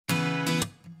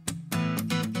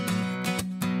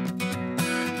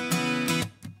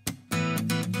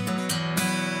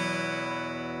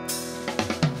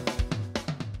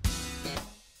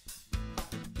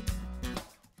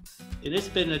and it's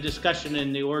been a discussion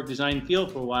in the org design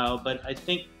field for a while, but I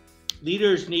think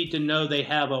leaders need to know they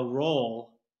have a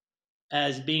role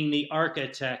as being the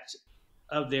architect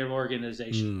of their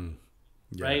organization,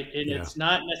 Yeah, right? And yeah, it's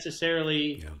not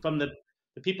necessarily yeah. from the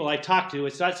people I talk to,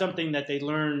 it's not something that they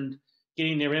learned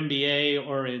getting their MBA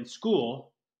or in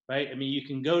school, right? I mean, you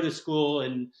can go to school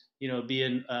and, be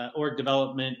in org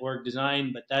development, org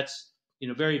design, but that's,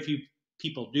 very few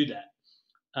people do that.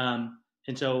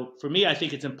 And so for me, I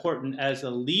think it's important as a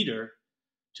leader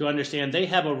to understand they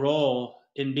have a role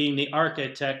in being the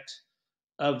architect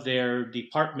of their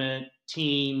department,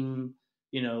 team,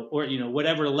 or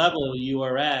whatever level you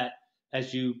are at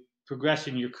as you progress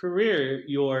in your career,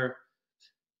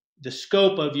 the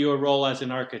scope of your role as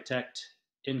an architect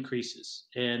increases,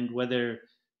 and whether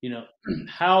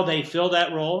how they fill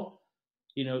that role,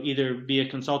 either via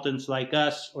consultants like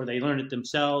us or they learn it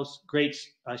themselves. Great.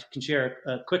 I can share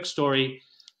a quick story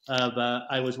of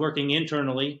I was working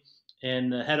internally,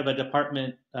 and the head of a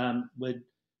department would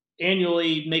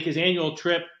annually make his annual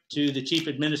trip to the chief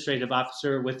administrative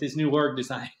officer with his new org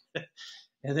design.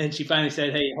 And then she finally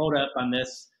said, "Hey, hold up on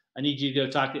this. I need you to go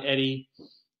talk to Eddie,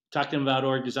 talk to him about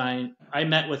org design." I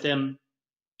met with him.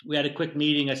 We had a quick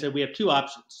meeting. I said, "We have two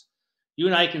options. You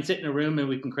and I can sit in a room and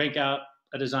we can crank out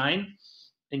a design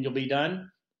and you'll be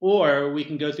done. Or we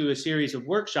can go through a series of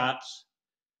workshops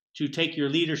to take your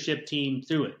leadership team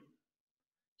through it."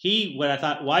 He, what I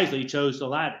thought wisely, chose the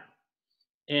latter.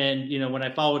 And, when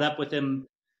I followed up with him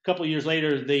a couple of years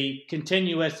later, the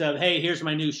continuous of, "Hey, here's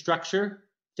my new structure,"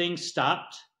 things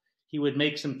stopped. He would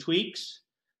make some tweaks.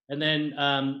 And then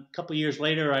a couple of years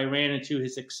later, I ran into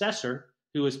his successor,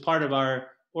 who was part of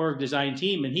our org design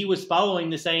team, and he was following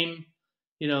the same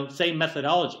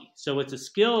methodology. So it's a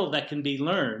skill that can be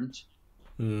learned,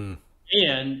 Mm,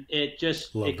 and love it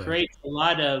that. creates a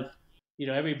lot of,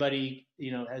 everybody,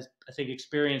 has, I think,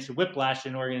 experienced a whiplash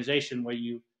in organization where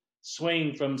you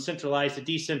swing from centralized to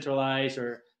decentralized,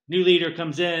 or new leader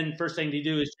comes in, first thing to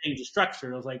do is change the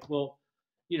structure. I was like, well,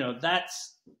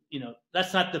 that's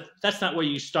not where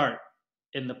you start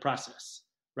in the process,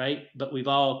 right? But we've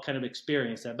all kind of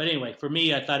experienced that. But anyway, for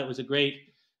me, I thought it was a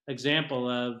great example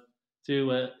of,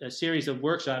 through a series of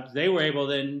workshops, they were able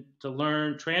then to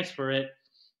learn, transfer it,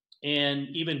 and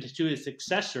even to his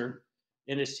successor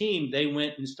and his team, they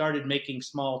went and started making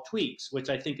small tweaks, which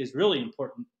I think is really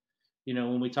important.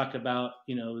 When we talk about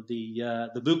the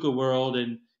VUCA world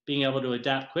and being able to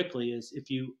adapt quickly, is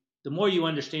the more you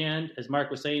understand, as Mark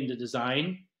was saying, the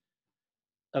design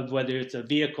of whether it's a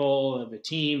vehicle, of a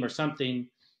team, or something,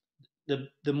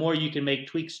 the more you can make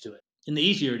tweaks to it, and the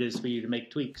easier it is for you to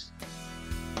make tweaks.